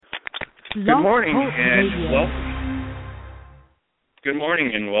Good morning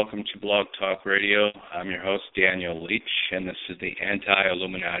and welcome to Blog Talk Radio. I'm your host, Daniel Leach, and this is the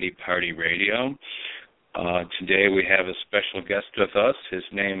Anti-Illuminati Party Radio. Today we have a special guest with us. His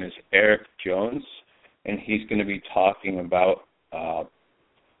name is Eric Jones, and he's going to be talking about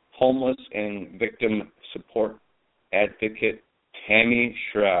homeless and victim support advocate Tammy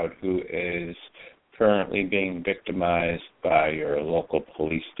Stroud, who is currently being victimized by your local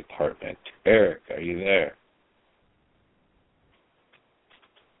police department. Eric, are you there?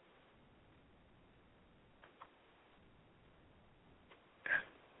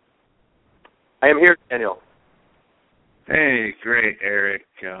 I am here, Daniel. Hey, great, Eric.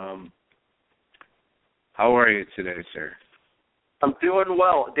 How are you today, sir? I'm doing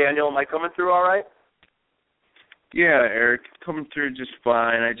well, Daniel. Am I coming through all right? Yeah, Eric, coming through just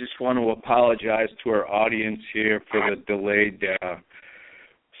fine. I just want to apologize to our audience here for the delayed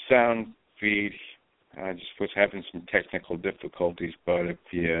sound feed. I just was having some technical difficulties, but if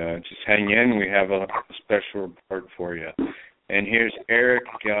you just hang in, we have a special report for you. And here's Eric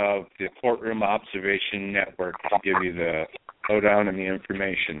of the Courtroom Observation Network to give you the lowdown and the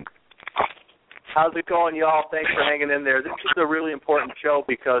information. How's it going, y'all? Thanks for hanging in there. This is a really important show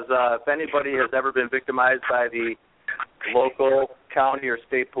because if anybody has ever been victimized by the local, county, or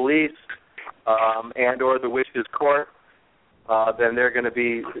state police and or the Witches Court, then they're going to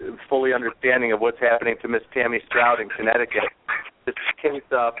be fully understanding of what's happening to Miss Tammy Stroud in Connecticut. This case,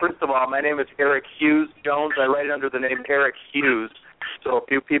 first of all, my name is Eric Hughes Jones. I write under the name Eric Hughes. So if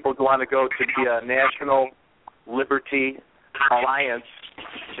you people want to go to the National Liberty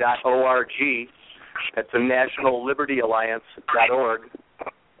Alliance.org, that's a National Liberty Alliance.org,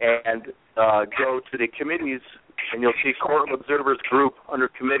 and go to the committees, and you'll see Courtroom Observers Group under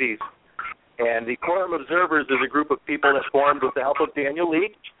committees. And the Courtroom Observers is a group of people that formed with the help of Daniel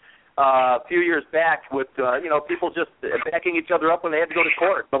Leach a few years back with, people just backing each other up when they had to go to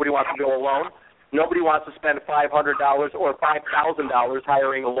court. Nobody wants to go alone. Nobody wants to spend $500 or $5,000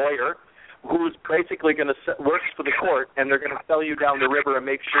 hiring a lawyer who's basically going to work for the court, and they're going to sell you down the river and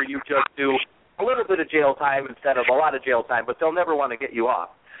make sure you just do a little bit of jail time instead of a lot of jail time, but they'll never want to get you off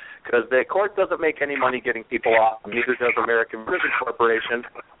because the court doesn't make any money getting people off. Neither does American Prison Corporation,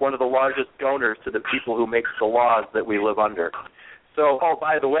 one of the largest donors to the people who make the laws that we live under. So,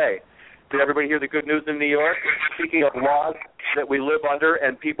 by the way, did everybody hear the good news in New York? Speaking of laws that we live under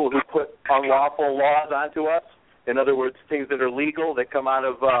and people who put unlawful laws onto us, in other words, things that are legal that come out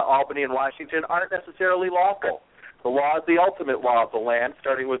of Albany and Washington aren't necessarily lawful. The law is the ultimate law of the land,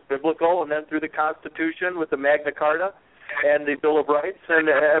 starting with biblical and then through the Constitution with the Magna Carta and the Bill of Rights and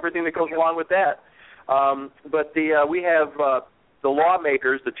everything that goes along with that. We have the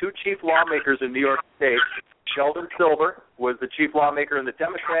lawmakers, the two chief lawmakers in New York State. Sheldon Silver was the chief lawmaker in the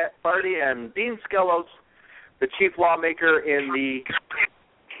Democrat Party, and Dean Skelos, the chief lawmaker in the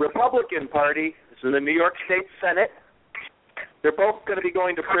Republican Party, is in the New York State Senate. They're both going to be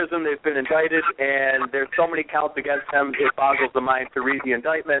going to prison. They've been indicted, and there's so many counts against them, it boggles the mind to read the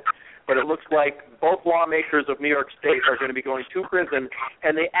indictment. But it looks like both lawmakers of New York State are going to be going to prison,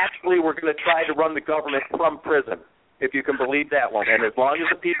 and they actually were going to try to run the government from prison, if you can believe that one. And as long as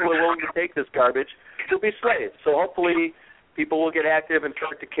the people are willing to take this garbage, they'll be slaves. So hopefully people will get active and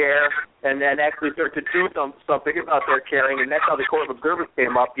start to care and then actually start to do something about their caring, and that's how the Court of Observers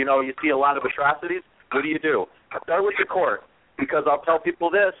came up. You know, you see a lot of atrocities. What do? Start with the court. Because I'll tell people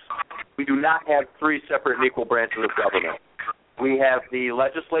this, we do not have three separate and equal branches of government. We have the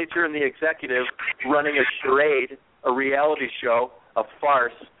legislature and the executive running a charade, a reality show, a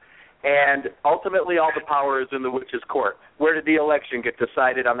farce, and ultimately all the power is in the witches' court. Where did the election get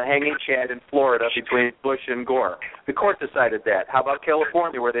decided? On the hanging chad in Florida between Bush and Gore. The court decided that. How about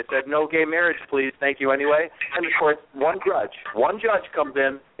California, where they said, no gay marriage, please, thank you anyway? And the court, one judge comes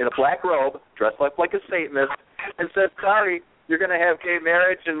in a black robe, dressed up like a Satanist, and says, sorry, you're going to have gay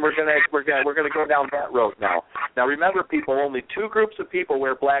marriage, and we're going to go down that road now. Now, remember, people, only two groups of people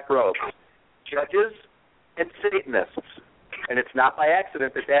wear black robes, judges and Satanists, and it's not by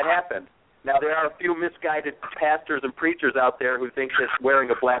accident that happened. Now, there are a few misguided pastors and preachers out there who think that wearing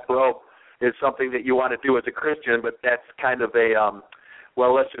a black robe is something that you want to do as a Christian, but that's kind of a,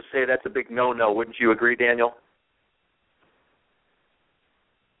 let's just say that's a big no-no. Wouldn't you agree, Daniel?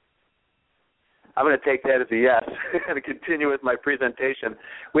 I'm going to take that as a yes and continue with my presentation.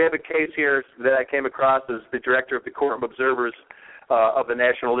 We have a case here that I came across as the director of the Courtroom Observers of the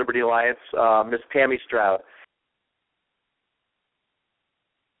National Liberty Alliance, Miss Tammy Stroud.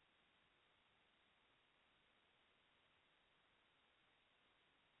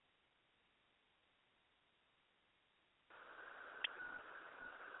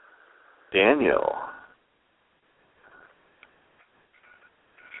 Daniel.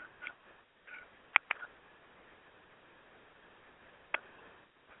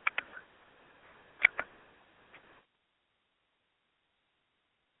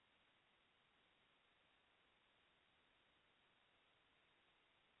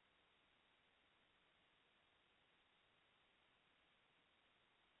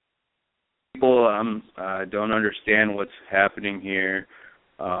 People, I don't understand what's happening here.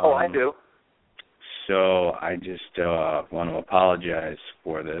 I do. So I just want to apologize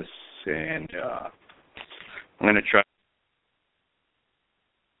for this, and I'm going to try.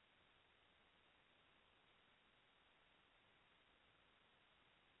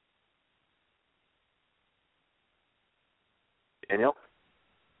 Daniel?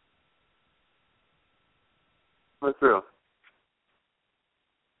 What's through?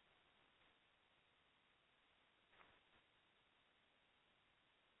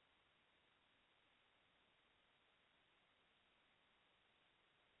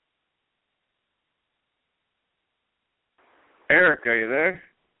 Eric, are you there?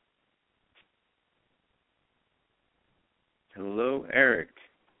 Hello, Eric.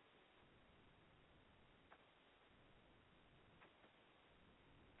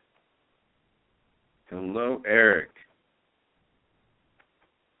 Hello, Eric.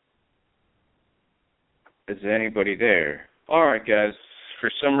 Is anybody there? All right, guys. For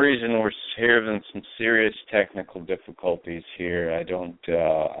some reason, we're having some serious technical difficulties here. I don't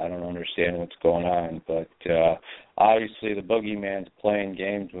understand what's going on, but obviously the boogeyman's playing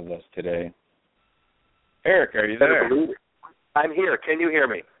games with us today. Eric, are you there? I'm here. Can you hear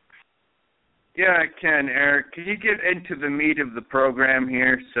me? Yeah, I can, Eric. Can you get into the meat of the program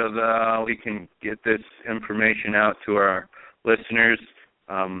here so that we can get this information out to our listeners?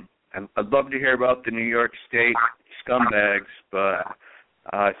 I'd love to hear about the New York State scumbags, but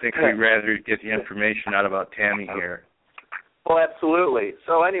I think we'd rather get the information out about Tammy here. Well, absolutely.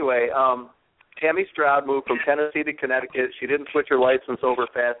 So anyway, Tammy Stroud moved from Tennessee to Connecticut. She didn't switch her license over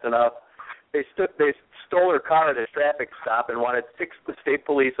fast enough. They stole her car at a traffic stop and wanted the state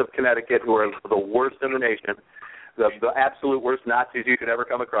police of Connecticut, who are the worst in the nation, the absolute worst Nazis you could ever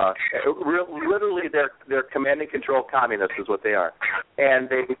come across. Literally, they're command and control communists is what they are. And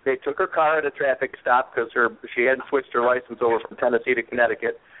they took her car at a traffic stop because she hadn't switched her license over from Tennessee to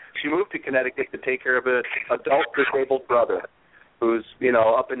Connecticut. She moved to Connecticut to take care of an adult disabled brother who's,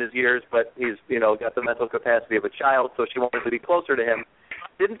 up in his years, but he's, got the mental capacity of a child, so she wanted to be closer to him.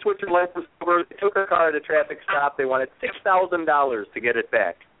 Didn't switch her license over. They took her car at a traffic stop. They wanted $6,000 to get it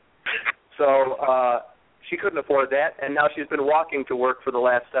back. So she couldn't afford that, and now she's been walking to work for the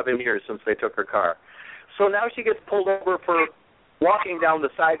last 7 years since they took her car. So now she gets pulled over for walking down the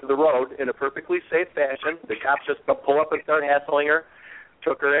side of the road in a perfectly safe fashion. The cops just pull up and start hassling her.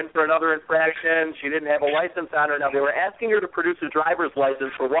 Took her in for another infraction. She didn't have a license on her. Now, they were asking her to produce a driver's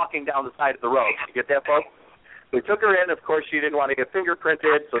license for walking down the side of the road. You get that, folks? They took her in. Of course, she didn't want to get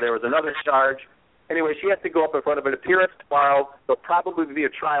fingerprinted, so there was another charge. Anyway, she has to go up in front of an appearance tomorrow. There'll probably be a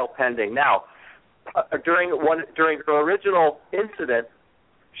trial pending. Now, during her original incident,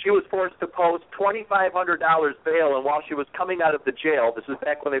 she was forced to post $2,500 bail, and while she was coming out of the jail, this is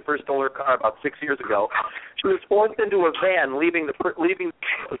back when they first stole her car about 6 years ago, she was forced into a van, leaving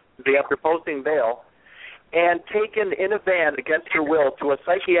after posting bail, and taken in a van against her will to a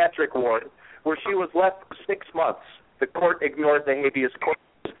psychiatric ward where she was left for 6 months. The court ignored the habeas corpus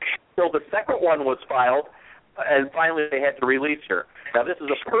until the second one was filed, and finally they had to release her. Now, this is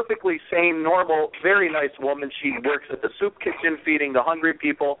a perfectly sane, normal, very nice woman. She works at the soup kitchen feeding the hungry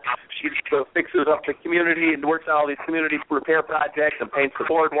people. She fixes up the community and works on all these community repair projects and paints the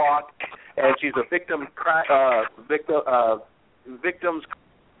boardwalk. And she's a victims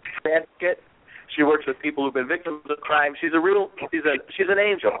advocate. She works with people who've been victims of crime. She's an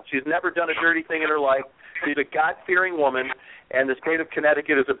angel. She's never done a dirty thing in her life. She's a God-fearing woman, and the state of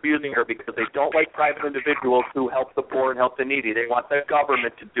Connecticut is abusing her because they don't like private individuals who help the poor and help the needy. They want the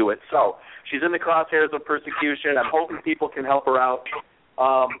government to do it. So she's in the crosshairs of persecution. I'm hoping people can help her out.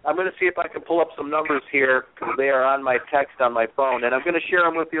 I'm going to see if I can pull up some numbers here because they are on my text on my phone, and I'm going to share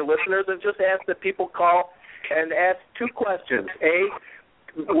them with your listeners and just ask that people call and ask 2 questions. A,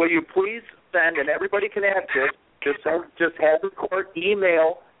 will you please send, and everybody can ask this, just have the court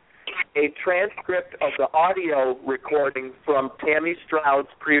email a transcript of the audio recording from Tammy Stroud's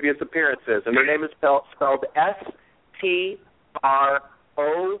previous appearances. And her name is spelled S-T-R-O-U-D.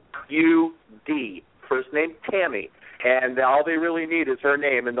 First name, Tammy. And all they really need is her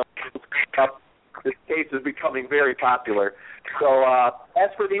name. And this case is becoming very popular. So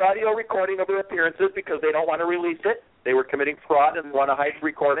as for the audio recording of her appearances, because they don't want to release it, they were committing fraud and want to hide the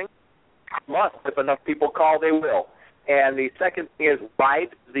recording. must. If enough people call, they will. And the second thing is, why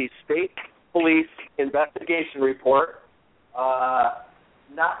does the state police investigation report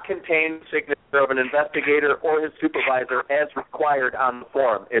not contain the signature of an investigator or his supervisor as required on the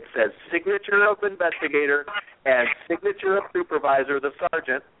form? It says signature of investigator and signature of supervisor, the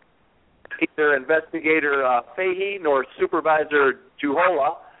sergeant. Neither investigator Fahey nor supervisor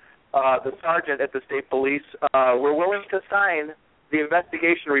Juhola, the sergeant at the state police, were willing to sign the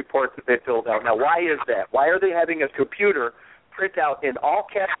investigation report that they filled out. Now, why is that? Why are they having a computer print out in all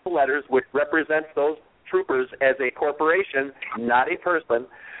capital letters, which represents those troopers as a corporation, not a person,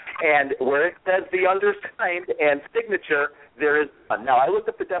 and where it says the undersigned and signature, there is none. Now, I looked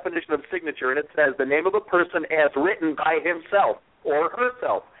up the definition of signature, and it says the name of a person as written by himself or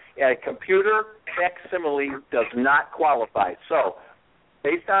herself. A computer facsimile does not qualify. So,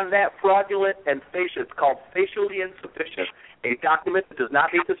 based on that, fraudulent and facial, it's called facially insufficient. A document that does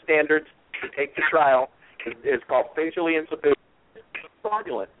not meet the standards to take to trial is called facially insufficient. It's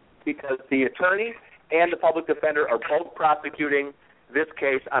fraudulent because the attorney and the public defender are both prosecuting this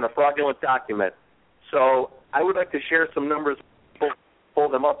case on a fraudulent document. So I would like to share some numbers, pull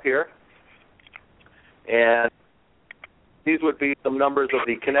them up here. And these would be some numbers of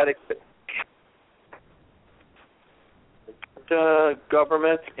the Connecticut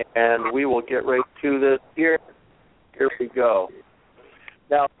government, and we will get right to this here. Here we go.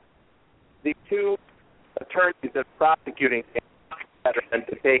 Now, the two attorneys that are prosecuting and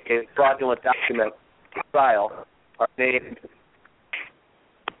to take a fraudulent document to trial are named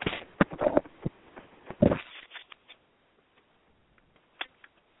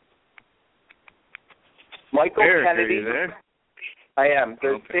Micheal Kennedy. Are you there? I am.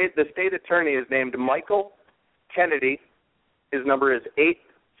 The state attorney is named Micheal Kennedy. His number is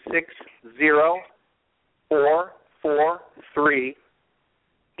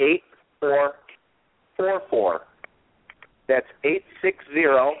 860-443-8444. That's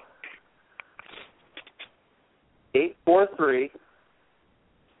 860-843.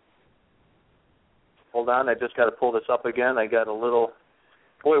 Hold on, I just got to pull this up again. I got a little.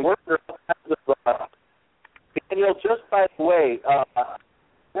 Boy, we're Daniel, just by the way,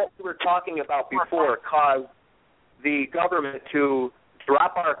 what we were talking about before caused the government to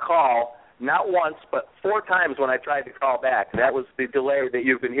drop our call not once but 4 times when I tried to call back. That was the delay that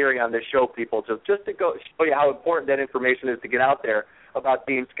you've been hearing on this show, people. So just to go show you how important that information is to get out there about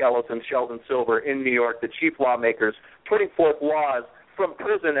Dean Skelos and Sheldon Silver in New York, the chief lawmakers, putting forth laws from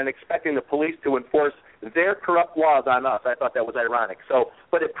prison and expecting the police to enforce their corrupt laws on us. I thought that was ironic. So,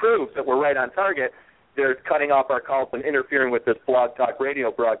 but it proves that we're right on target. They're cutting off our calls and interfering with this Blog Talk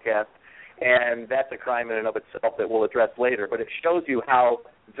Radio broadcast, and that's a crime in and of itself that we'll address later. But it shows you how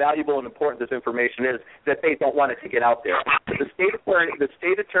valuable and important this information is that they don't want it to get out there. The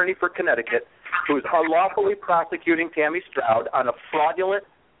state attorney for Connecticut, who is unlawfully prosecuting Tammy Stroud on a fraudulent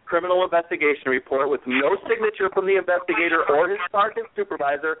criminal investigation report with no signature from the investigator or his sergeant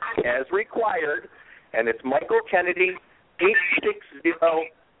supervisor as required, and it's Micheal Kennedy,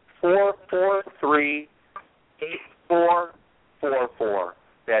 860-443-8444.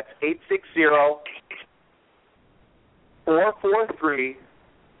 That's 860-443-8444.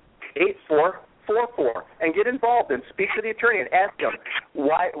 And get involved and speak to the attorney and ask them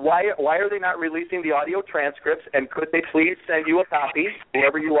why are they not releasing the audio transcripts, and could they please send you a copy,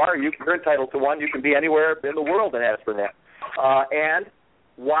 whoever you are. You're entitled to one. You can be anywhere in the world and ask for that. And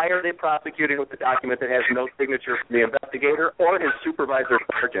why are they prosecuting with a document that has no signature from the investigator or his supervisor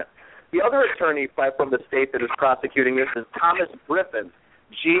sergeant? The other attorney from the state that is prosecuting this is Thomas Griffin,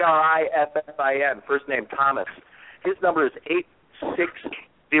 Griffin, first name Thomas. His number is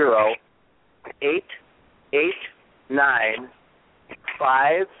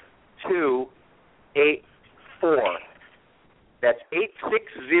 860-889-5284. That's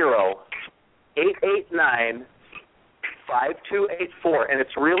 860-889-5284. And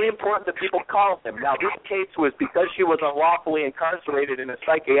it's really important that people call him. Now, this case was because she was unlawfully incarcerated in a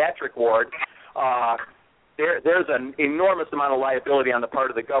psychiatric ward. There's an enormous amount of liability on the part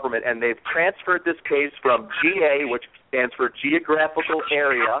of the government, and they've transferred this case from GA, which stands for Geographical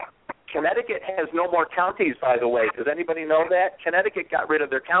Area. Connecticut has no more counties, by the way. Does anybody know that? Connecticut got rid of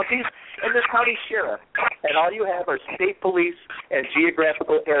their counties and their county sheriff. And all you have are state police and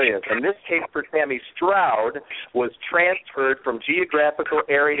geographical areas. And this case for Tammy Stroud was transferred from Geographical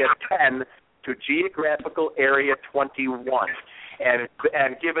Area 10 to Geographical Area 21. And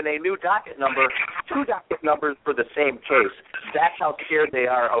given a new docket number, 2 docket numbers for the same case. That's how scared they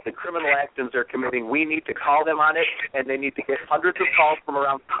are of the criminal actions they're committing. We need to call them on it, and they need to get hundreds of calls from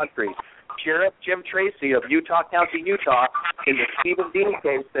around the country. Sheriff Jim Tracy of Utah County, Utah, in the Steven Dean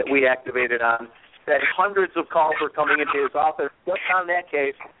case that we activated on, that hundreds of calls were coming into his office just on that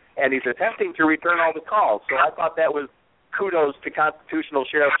case, and he's attempting to return all the calls. So I thought that was kudos to Constitutional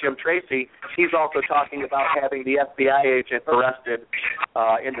Sheriff Jim Tracy. He's also talking about having the FBI agent arrested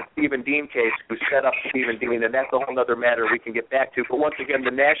in the Steven Dean case who set up Steven Dean, and that's a whole other matter we can get back to. But once again,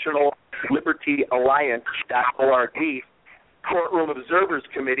 the National Liberty Alliance.org Courtroom Observers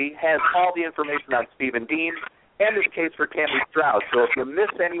Committee has all the information on Steven Dean and this case for Tammy Stroud. So if you miss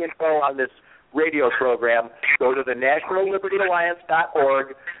any info on this radio program, go to the National Liberty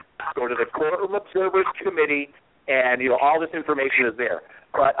Alliance.org, go to the Courtroom Observers Committee, and all this information is there.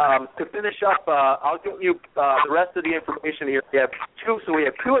 But to finish up, I'll give you the rest of the information here. We have two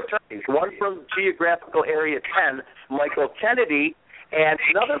attorneys, one from Geographical Area 10, Micheal Kennedy, and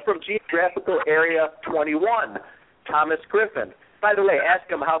another from Geographical Area 21, Thomas Griffin. By the way, ask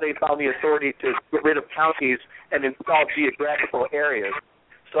them how they found the authority to get rid of counties and install geographical areas.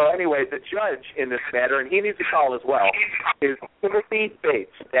 So anyway, the judge in this matter, and he needs a call as well, is Timothy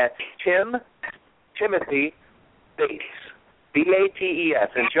Bates. That's Timothy Bates, B-A-T-E-S,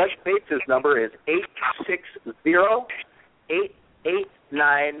 and Judge Bates' number is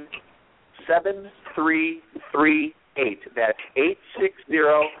 860-889-7338. That's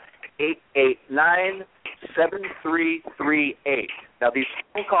 860-889-7338. Now, these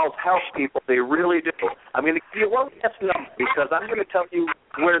phone calls help people. They really do. I'm going to give you one last number because I'm going to tell you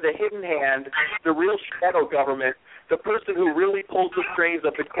where the hidden hand, the real shadow government, the person who really pulls the strings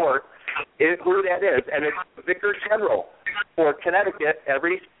of the court, who that is, and it's the Vicar General for Connecticut.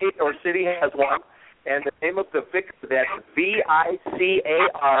 Every state or city has one, and the name of the Vicar, that's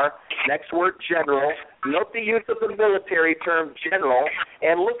V-I-C-A-R, next word General. Note the use of the military term General,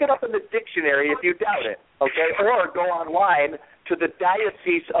 and look it up in the dictionary if you doubt it, okay? Or go online to the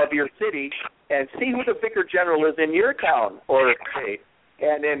diocese of your city and see who the Vicar General is in your town or state.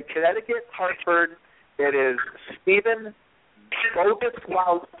 And in Connecticut, Hartford, it is Steven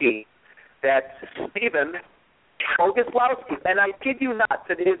Boguslawski. That's Steven Boguslawski. And I kid you not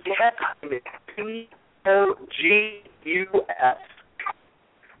that his last name is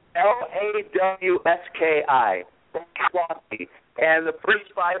P-O-G-U-S-L-A-W-S-K-I. Boguslawski. And the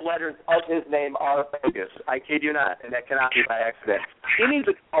first 5 letters of his name are bogus. I kid you not, and that cannot be by accident. He needs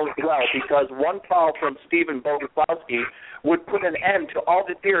a call as well because one call from Steven Boguslawski would put an end to all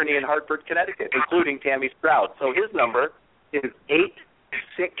the tyranny in Hartford, Connecticut, including Tammy Stroud. So his number is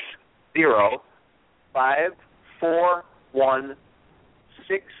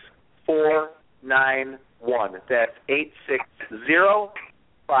 860-541-6491. That's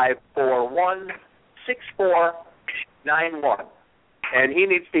 860-541-6491. And he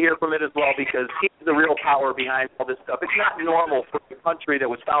needs to hear from it as well because he's the real power behind all this stuff. It's not normal for a country that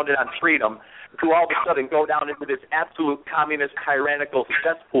was founded on freedom to all of a sudden go down into this absolute communist, tyrannical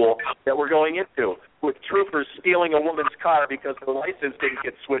cesspool that we're going into, with troopers stealing a woman's car because the license didn't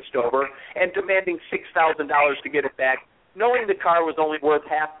get switched over and demanding $6,000 to get it back, knowing the car was only worth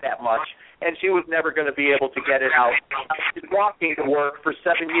half that much, and she was never going to be able to get it out. She's walking to work for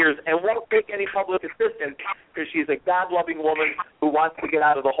 7 years and won't take any public assistance because she's a God-loving woman who wants to get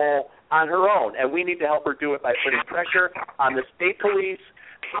out of the hole on her own. And we need to help her do it by putting pressure on the state police,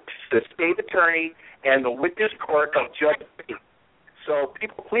 the state attorney, and the witness court of Judge Bates. So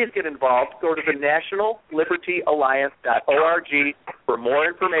people, please get involved. Go to the National Liberty Alliance.org for more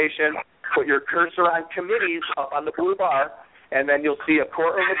information. Put your cursor on committees up on the blue bar, and then you'll see a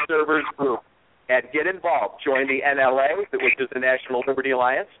Courtroom Observers group. And get involved. Join the NLA, which is the National Liberty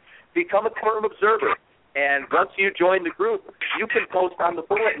Alliance. Become a Courtroom Observer. And once you join the group, you can post on the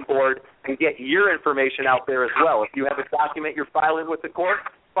bulletin board and get your information out there as well. If you have a document you're filing with the court,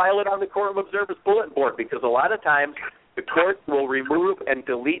 file it on the Courtroom Observers bulletin board, because a lot of times the court will remove and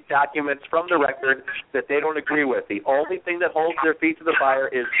delete documents from the record that they don't agree with. The only thing that holds their feet to the fire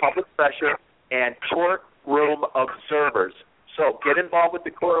is public pressure and courtroom observers. So get involved with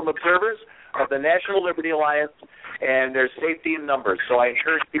the Courtroom Observers of the National Liberty Alliance, and there's safety in numbers. So I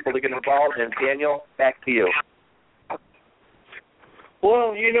encourage people to get involved. And Daniel, back to you.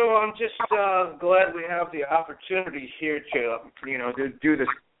 Well, I'm just glad we have the opportunity here to do this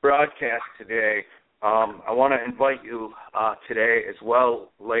broadcast today. I want to invite you today as well,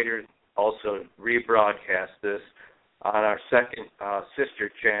 later also rebroadcast this on our second sister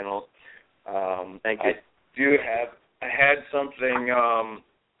channel. Thank you. I had something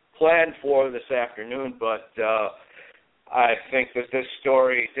planned for this afternoon, but I think that this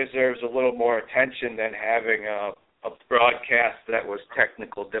story deserves a little more attention than having a broadcast that was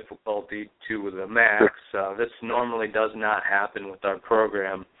technical difficulty to the max. This normally does not happen with our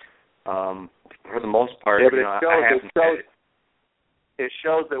program. For the most part, yeah, but It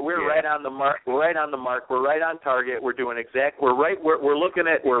shows that we're right on the mark. We're right on the mark. We're right on target. We're doing We're looking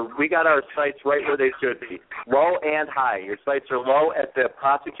at we got our sights right where they should be, low and high. Your sights are low at the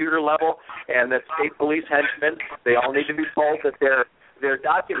prosecutor level and the state police henchmen. They all need to be told that their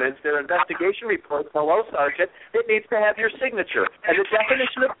documents, their investigation reports, hello, Sergeant, it needs to have your signature. And the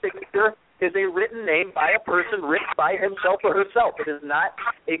definition of signature is a written name by a person written by himself or herself. It is not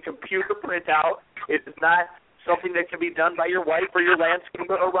a computer printout. It is not something that can be done by your wife or your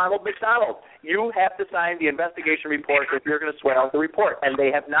landscaper or Ronald McDonald. You have to sign the investigation report if you're going to swear out the report. And they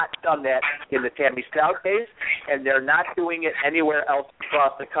have not done that in the Tammy Stroud case, and they're not doing it anywhere else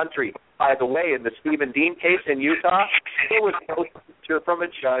across the country. By the way, in the Stephen Dean case in Utah, there was no signature from a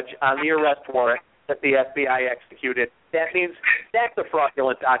judge on the arrest warrant that the FBI executed. That means that's a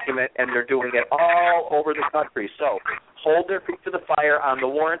fraudulent document, and they're doing it all over the country. So hold their feet to the fire on the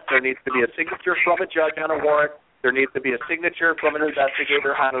warrants. There needs to be a signature from a judge on a warrant. There needs to be a signature from an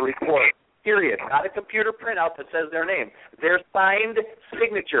investigator on a report. Period. Not a computer printout that says their name. Their signed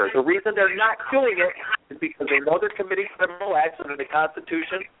signature. The reason they're not doing it is because they know they're committing criminal acts under the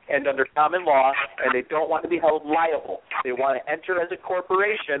Constitution and under common law, and they don't want to be held liable. They want to enter as a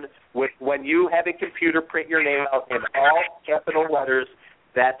corporation when you have a computer print your name out in all capital letters.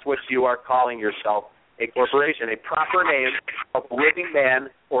 That's what you are calling yourself. A corporation. A proper name of a living man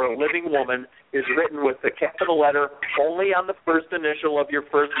or a living woman is written with the capital letter only on the first initial of your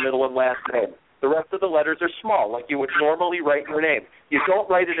first, middle, and last name. The rest of the letters are small, like you would normally write your name. You don't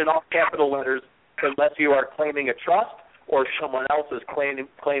write it in all capital letters unless you are claiming a trust or someone else is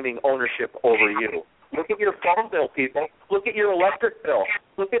claiming ownership over you. Look at your phone bill, people. Look at your electric bill.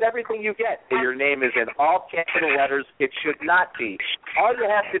 Look at everything you get. Your name is in all capital letters. It should not be. All you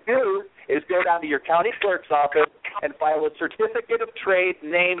have to do is go down to your county clerk's office and file a certificate of trade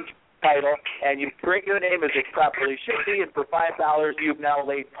named title, and you print your name as it properly should be, and for $5 you've now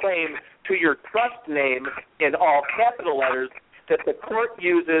laid claim to your trust name in all capital letters that the court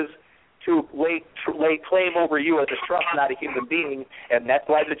uses to lay claim over you as a trust, not a human being, and that's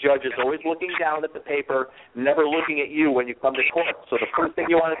why the judge is always looking down at the paper, never looking at you when you come to court. So the first thing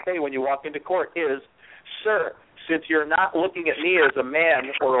you want to say when you walk into court is, sir, since you're not looking at me as a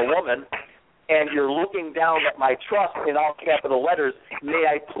man or a woman, and you're looking down at my trust in all capital letters, may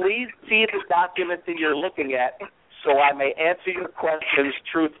I please see the document that you're looking at so I may answer your questions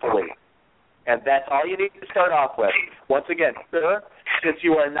truthfully? And that's all you need to start off with. Once again, sir, since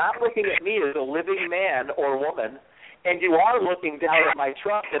you are not looking at me as a living man or woman, and you are looking down at my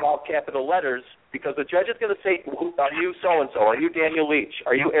trust in all capital letters, because the judge is going to say, are you so-and-so? Are you Daniel Leach?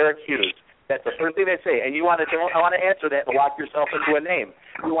 Are you Eric Hughes? That's the first thing they say. And you want to answer that and lock yourself into a name.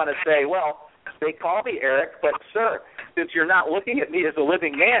 You want to say, well, they call me Eric, but, sir, since you're not looking at me as a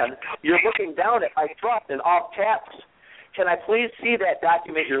living man, you're looking down at my trust in all caps. Can I please see that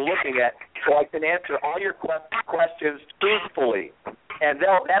document you're looking at so I can answer all your questions truthfully? And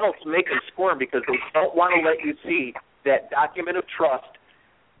that'll make them squirm because they don't want to let you see that document of trust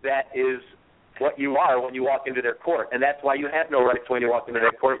that is what you are when you walk into their court. And that's why you have no rights when you walk into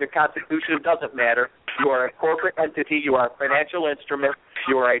their court. The Constitution doesn't matter. You are a corporate entity. You are a financial instrument.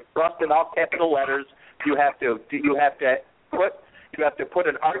 You are a trust in all capital letters. You have to put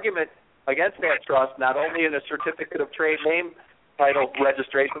an argument against that trust, not only in a certificate of trade name title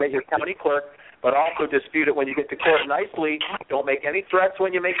registration at your county clerk, but also dispute it when you get to court nicely. Don't make any threats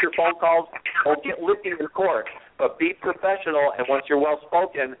when you make your phone calls. Don't get lippy in court, but be professional, and once you're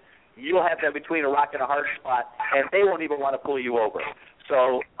well-spoken, you'll have them between a rock and a hard spot, and they won't even want to pull you over.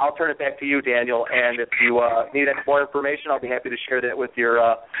 So I'll turn it back to you, Daniel, and if you need any more information, I'll be happy to share that with your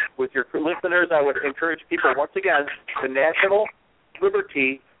listeners. I would encourage people, once again, the National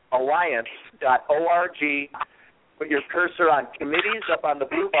Liberty Alliance.org. Put your cursor on committees up on the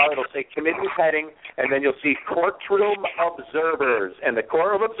blue bar. It'll say committees heading, and then you'll see courtroom observers. And the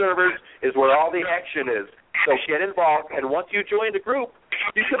courtroom observers is where all the action is. So get involved, and once you join the group,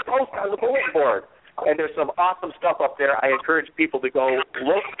 you can post on the bulletin board. And there's some awesome stuff up there. I encourage people to go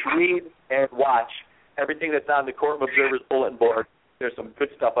look, read, and watch everything that's on the courtroom observers bulletin board. There's some good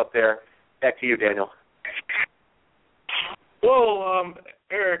stuff up there. Back to you, Daniel. Well,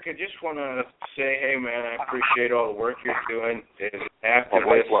 Eric, I just want to say, hey, man, I appreciate all the work you're doing as an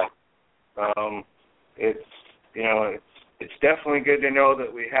activist. It's definitely good to know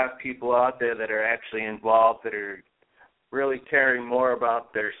that we have people out there that are actually involved, that are really caring more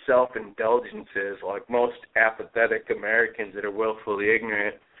about their self-indulgences, like most apathetic Americans that are willfully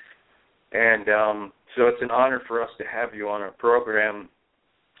ignorant. And so it's an honor for us to have you on our program,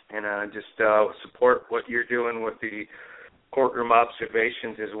 and just support what you're doing with the courtroom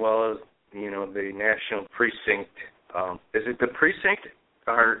observations, as well as, the National Precinct is it the precinct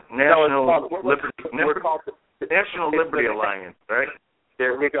or National National Liberty Alliance, right?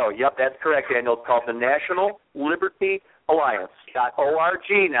 There we go. Yep, that's correct, Daniel. It's called the National Liberty Alliance.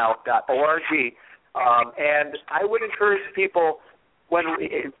 .org now. .org. And I would encourage people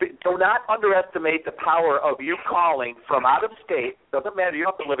do not underestimate the power of you calling from out of state. Doesn't matter. You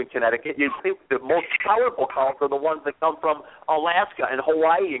don't have to live in Connecticut. You think the most powerful calls are the ones that come from Alaska and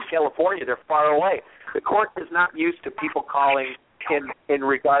Hawaii and California. They're far away. The court is not used to people calling in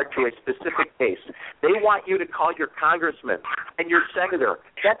regard to a specific case. They want you to call your congressman and your senator.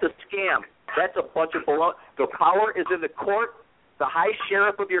 That's a scam. That's a bunch of baloney. The power is in the court, the high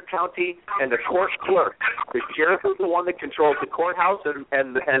sheriff of your county, and the court clerk. The sheriff is the one that controls the courthouse, and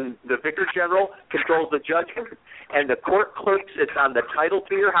the vicar general controls the judgment, and the court clerk sits on the title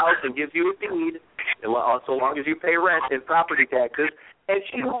to your house and gives you a deed, so long as you pay rent and property taxes, and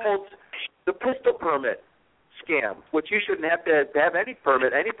she holds the pistol permit scam, which you shouldn't have to have any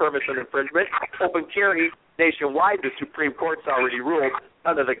permit for infringement. Open carry nationwide, the Supreme Court's already ruled.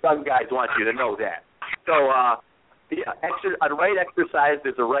 None of the gun guys want you to know that. So a right exercised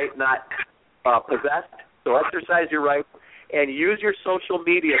is a right not possessed. So exercise your right and use your social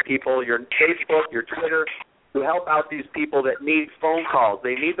media, people, your Facebook, your Twitter, to help out these people that need phone calls.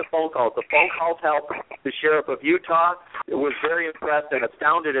 They need the phone calls. The phone calls help. The sheriff of Utah was very impressed and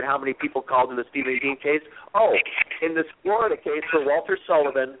astounded at how many people called in the Stephen Dean case. Oh, in this Florida case for Walter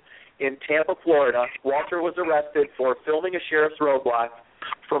Sullivan in Tampa, Florida, Walter was arrested for filming a sheriff's roadblock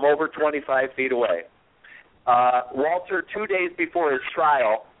from over 25 feet away. Walter, 2 days before his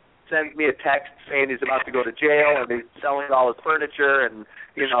trial, sends me a text saying he's about to go to jail and he's selling all his furniture and,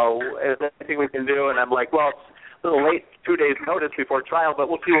 anything we can do. And I'm like, well, it's a little late, 2 days notice before trial, but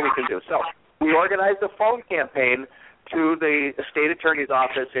we'll see what we can do. So we organized a phone campaign to the state attorney's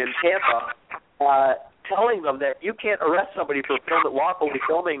office in Tampa, telling them that you can't arrest somebody for lawfully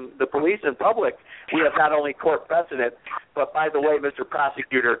filming the police in public. We have not only court precedent, but by the way, Mr.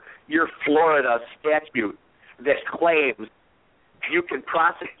 Prosecutor, your Florida statute that claims you can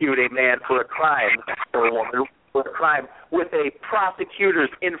prosecute a man for a crime or a woman for a crime with a prosecutor's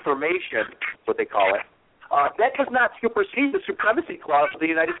information, what they call it, that does not supersede the supremacy clause of the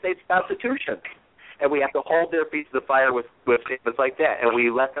United States Constitution. And we have to hold their feet to the fire with statements like that. And we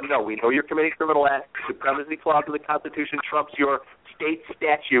let them know, we know you're committing criminal acts. The supremacy clause of the Constitution trumps your state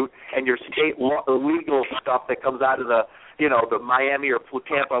statute and your state legal stuff that comes out of the Miami or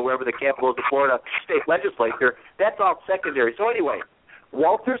Tampa, wherever the capital is of Florida state legislature. That's all secondary. So anyway,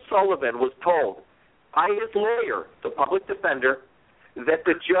 Walter Sullivan was told by his lawyer, the public defender, that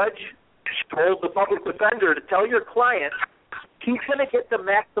the judge told the public defender to tell your client he's going to get the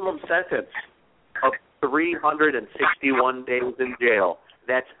maximum sentence of 361 days in jail.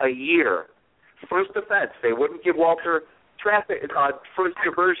 That's a year. First offense. They wouldn't give Walter first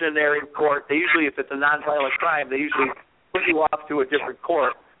diversionary court. They usually, if it's a nonviolent crime, they usually put you off to a different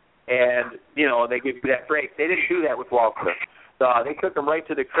court, and they give you that break. They didn't do that with Walter. They took him right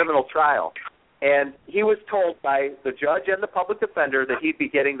to the criminal trial, and he was told by the judge and the public defender that he'd be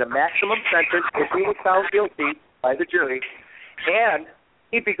getting the maximum sentence if he was found guilty by the jury, and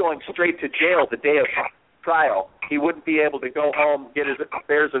he'd be going straight to jail the day of trial. He wouldn't be able to go home, get his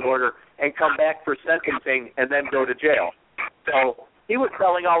affairs in order, and come back for sentencing and then go to jail. So he was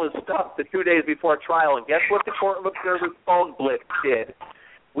selling all his stuff the 2 days before trial, and guess what the courtroom observer's phone blitz did?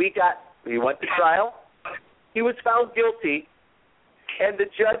 He went to trial. He was found guilty, and the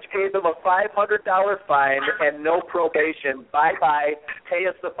judge gave him a $500 fine and no probation. Bye-bye. Pay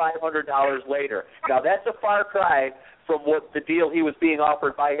us the $500 later. Now, that's a far cry from what the deal he was being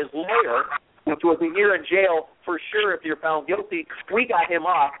offered by his lawyer, which was a year in jail for sure if you're found guilty. We got him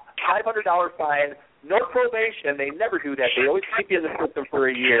off. $500 fine, no probation. They never do that. They always keep you in the system for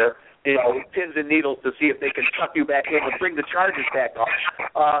a year, pins and needles to see if they can suck you back in and bring the charges back up.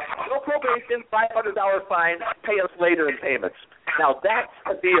 No probation, $500 fine, pay us later in payments. Now, that's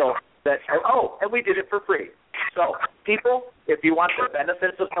a deal that, and we did it for free. So, people, if you want the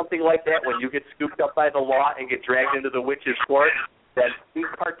benefits of something like that, when you get scooped up by the law and get dragged into the witch's court, then please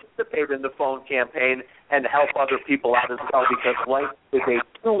participate in the phone campaign and help other people out as well, because life is a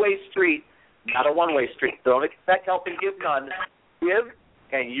two-way street, not a one-way street. Don't expect help and give none. Give,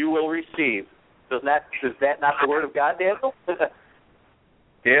 and you will receive. Is that not the word of God, Daniel?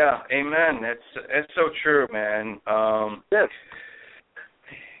 Yeah, amen. It's so true, man. Yes.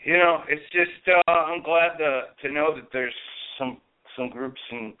 It's just I'm glad to know that there's some groups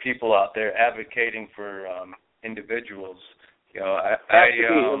and people out there advocating for individuals.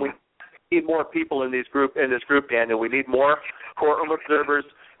 We need more people in this group, Daniel. We need more courtroom observers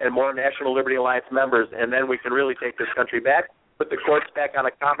and more National Liberty Alliance members, and then we can really take this country back, put the courts back on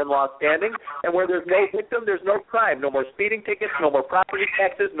a common law standing, and where there's no victim, there's no crime, no more speeding tickets, no more property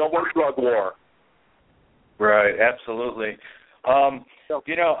taxes, no more drug war. Right, absolutely.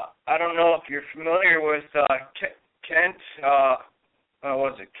 You know, I don't know if you're familiar with Kent, what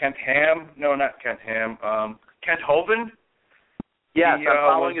was it, Kent Ham? No, not Kent Ham. Kent Hovind? Yes, I'm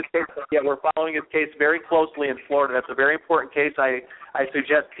following his case. Yeah, we're following his case very closely in Florida. That's a very important case. I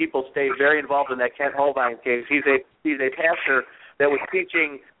suggest people stay very involved in that Kent Hovind case. He's a pastor that was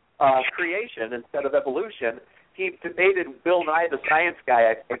teaching creation instead of evolution. He debated Bill Nye, the science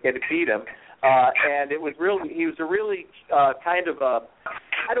guy, I think, and beat him. And it was he was a really kind of a,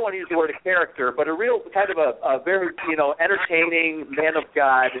 I don't want to use the word a character, but a real kind of a very, entertaining man of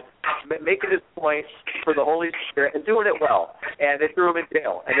God, making his point for the Holy Spirit and doing it well. And they threw him in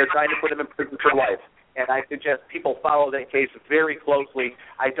jail, and they're trying to put him in prison for life. And I suggest people follow that case very closely.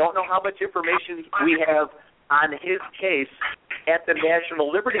 I don't know how much information we have on his case at the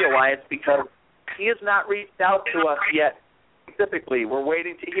National Liberty Alliance because he has not reached out to us yet. Specifically, we're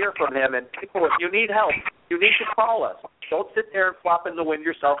waiting to hear from him. And people, if you need help, you need to call us. Don't sit there and flop in the wind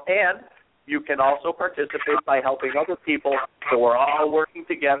yourself. And you can also participate by helping other people. So we're all working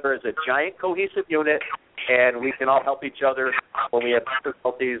together as a giant cohesive unit, and we can all help each other when we have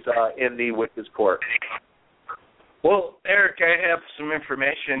difficulties in the witness court. Well, Eric, I have some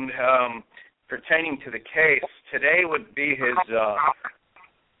information pertaining to the case. Today would be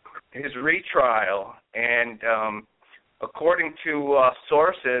his retrial, and according to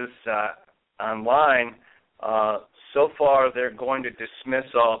sources online, so far they're going to dismiss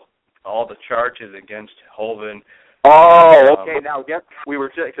all the charges against Hovind. Oh, okay. Now, yes, we were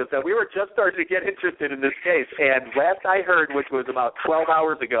just starting to get interested in this case, and last I heard, which was about 12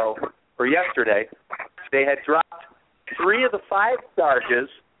 hours ago or yesterday, they had dropped 3 of the 5 charges.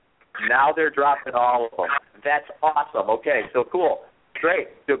 Now they're dropping all of them. That's awesome. Okay, so cool, great,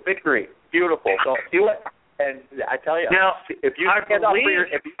 the victory, beautiful. So do it. And I tell you, now, if you stand up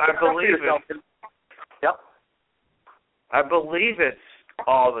for yourself, yep. I believe it's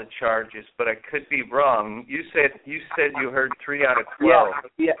all the charges, but I could be wrong. You said you heard 3 out of 12.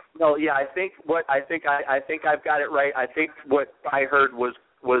 I think I've got it right. I think what I heard was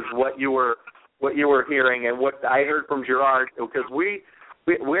what you were hearing, and what I heard from Gerard, because we're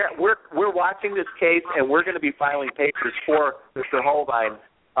watching this case, and we're going to be filing papers for Mr. Hovind.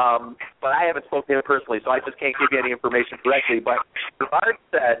 But I haven't spoken to him personally, so I just can't give you any information directly. But Gerard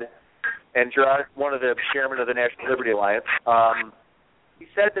said, and Gerard, one of the chairmen of the National Liberty Alliance, he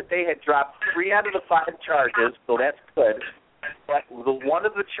said that they had dropped 3 out of the 5 charges, so that's good. But one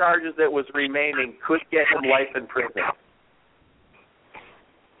of the charges that was remaining could get him life in prison.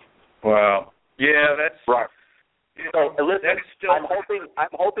 Wow. Yeah, that's right. So listen, that's still... I'm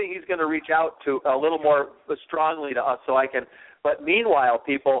hoping he's going to reach out to a little more strongly to us, so I can. But meanwhile,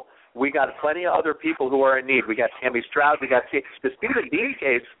 people, we got plenty of other people who are in need. We got Tammy Stroud. We got the Steven Dean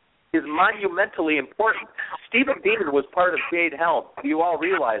case is monumentally important. Steven Dean was part of Jade Helm. You all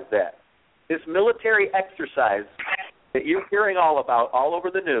realize that. This military exercise that you're hearing all about all over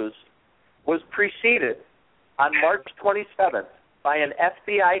the news was preceded on March 27th by an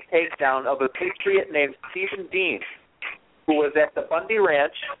FBI takedown of a patriot named Steven Dean, who was at the Bundy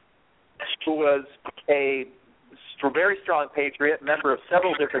Ranch, who was a very strong patriot, member of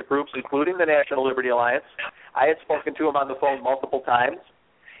several different groups, including the National Liberty Alliance. I had spoken to him on the phone multiple times.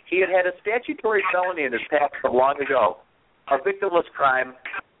 He had a statutory felony in his past from long ago, a victimless crime,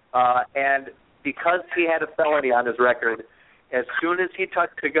 and because he had a felony on his record, as soon as he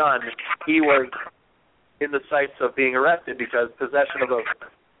touched a gun, he was in the sights of being arrested, because possession of a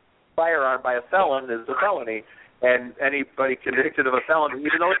firearm by a felon is a felony, and anybody convicted of a felony,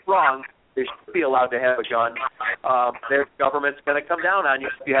 even though it's wrong, they should be allowed to have a gun. Their government's going to come down on you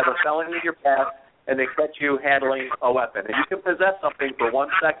if you have a felony in your past and they catch you handling a weapon. And you can possess something for 1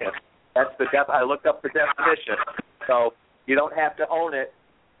 second. That's I looked up the definition. So you don't have to own it.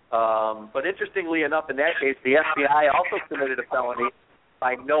 But interestingly enough, in that case, the FBI also committed a felony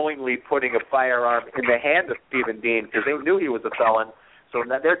by knowingly putting a firearm in the hand of Steven Dean, because they knew he was a felon. So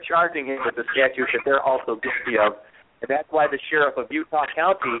now they're charging him with the statute that they're also guilty of. And that's why the sheriff of Utah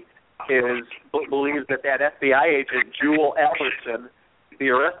County believes that FBI agent, Jewel Albertson,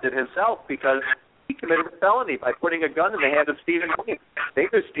 be arrested himself, because he committed a felony by putting a gun in the hand of Steven Dean. They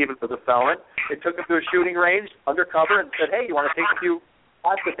knew Steven was a felon. They took him to a shooting range undercover and said, hey, you want to take a few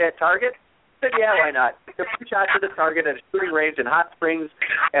shots at that target? He said, yeah, why not? He took 2 shots at the target at a shooting range in Hot Springs,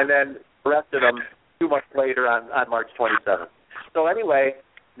 and then arrested him 2 months later on March 27th. So anyway,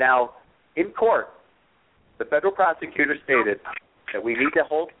 now, in court, the federal prosecutor stated that we need to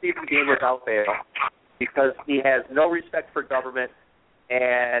hold Steven Dean without bail because he has no respect for government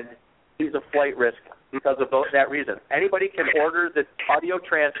and he's a flight risk because of that reason. Anybody can order the audio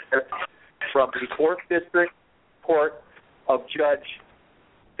transcript from the 4th District Court of Judge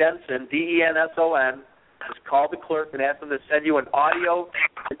Denson, D-E-N-S-O-N. Just call the clerk and ask them to send you an audio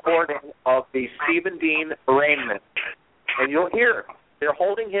recording of the Steven Dean arraignment. And you'll hear they're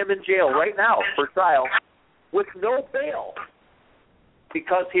holding him in jail right now for trial with no bail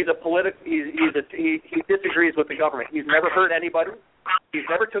because he disagrees with the government. He's never hurt anybody. He's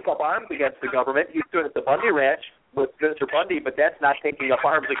never took up arms against the government. He stood at the Bundy Ranch with Mr. Bundy, but that's not taking up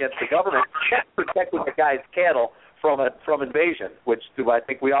arms against the government. That's protecting the guy's cattle from invasion, which I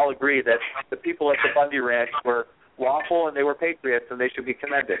think we all agree that the people at the Bundy Ranch were lawful and they were patriots and they should be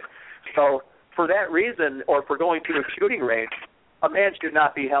commended. So for that reason, or for going to a shooting range, a man should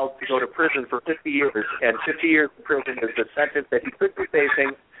not be held to go to prison for 50 years, and 50 years in prison is the sentence that he could be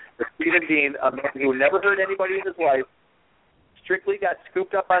facing. The Steven Dean, a man who never hurt anybody in his life, strictly got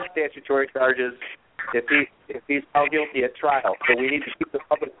scooped up on statutory charges if he's found guilty at trial. So we need to keep the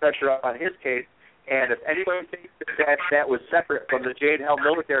public pressure up on his case. And if anybody thinks that was separate from the Jade Helm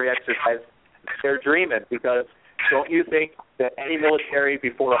military exercise, they're dreaming, because don't you think that any military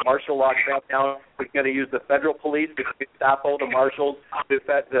before a martial law crackdown is going to use the federal police, the Gestapo, the marshals,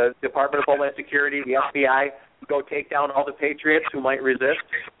 the Department of Homeland Security, the FBI, to go take down all the patriots who might resist?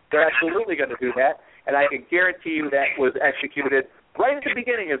 They're absolutely going to do that. And I can guarantee you that was executed right at the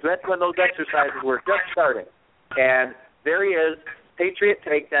beginning, as that's when those exercises were just starting. And there he is, patriot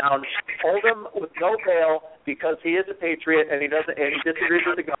takedown, hold him with no bail because he is a patriot and he disagrees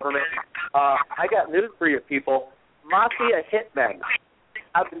with the government. I got news for you people. Mafia hitmen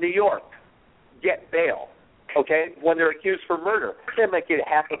out in New York get bail, okay, when they're accused for murder. They might get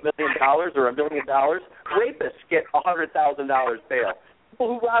 $500,000 or $1 million. Rapists get $100,000 bail.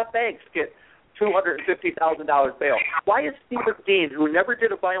 People who rob banks get $250,000 bail. Why is Steven Dean, who never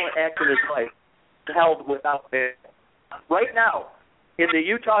did a violent act in his life, held without bail? Right now, in the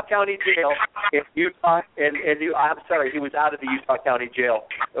Utah County Jail, he was out of the Utah County Jail,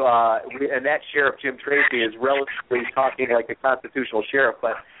 and that Sheriff Jim Tracy is relatively talking like a constitutional sheriff,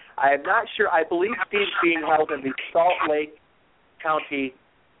 but I am not sure. I believe Steve's being held in the Salt Lake County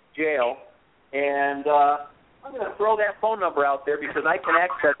Jail, and I'm going to throw that phone number out there because I can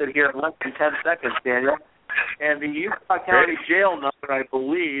access it here in less than 10 seconds, Daniel. And the Utah County Jail number, I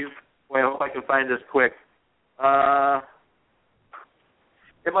believe, I hope I can find this quick.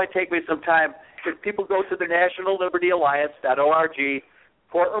 It might take me some time. If people go to the nationallibertyalliance.org,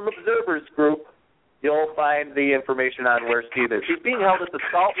 Courtroom Observers Group, you'll find the information on where Steve is. He's being held at the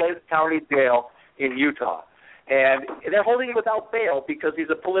Salt Lake County Jail in Utah. And they're holding him without bail because he's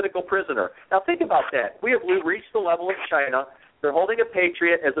a political prisoner. Now think about that. We have reached the level of China. They're holding a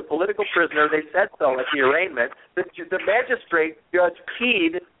patriot as a political prisoner. They said so at the arraignment. The magistrate, Judge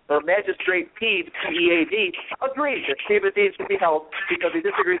Peed, or Magistrate Peed, P-E-A-D, agreed that Steven Dean should be held because he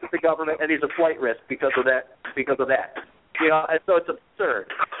disagrees with the government and he's a flight risk because of that. You know, and so it's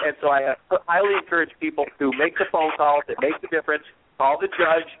absurd. And so I highly encourage people to make the phone calls that make the difference. Call the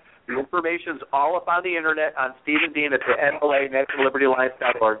judge. The information's all up on the internet on Steven Dean at the NLA,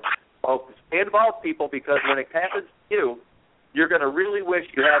 nationallibertyalliance.org. Oh, stay involved, people, because when it happens to you, you're going to really wish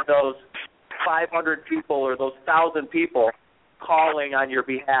you had those 500 people or those 1,000 people calling on your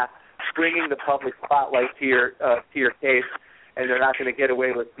behalf, bringing the public spotlight to your case, and they're not going to get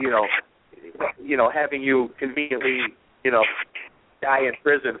away with having you conveniently die in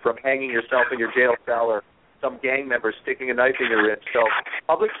prison from hanging yourself in your jail cell or some gang member sticking a knife in your wrist. So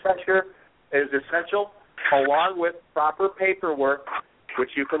public pressure is essential, along with proper paperwork,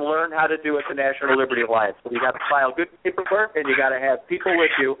 which you can learn how to do at the National Liberty Alliance. So you got to file good paperwork, and you got to have people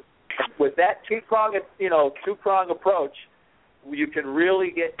with you. With that two-prong approach, you can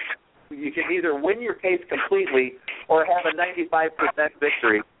either win your case completely or have a 95%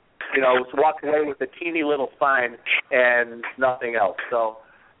 victory. Walk away with a teeny little fine and nothing else. So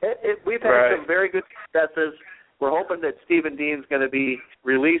we've had some very good successes. We're hoping that Steven Dean's going to be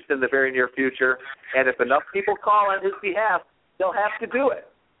released in the very near future, and if enough people call on his behalf, they'll have to do it.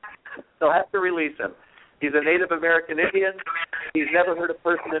 They'll have to release him. He's a Native American Indian. He's never hurt a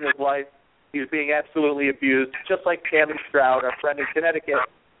person in his life. He's being absolutely abused, just like Tammy Stroud, our friend in Connecticut,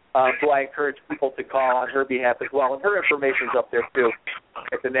 who I encourage people to call on her behalf as well. And her information's up there, too,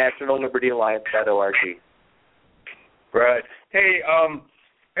 at the nationallibertyalliance.org. Right. Hey,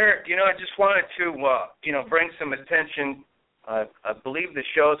 Eric, I just wanted to, bring some attention. I believe the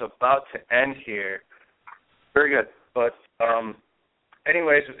show's about to end here. Very good. But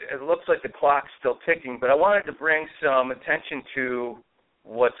anyways, it looks like the clock's still ticking, but I wanted to bring some attention to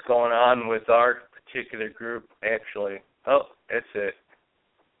what's going on with our particular group, actually. Oh, that's it.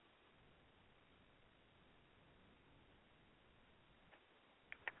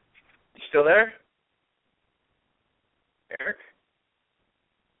 You still there?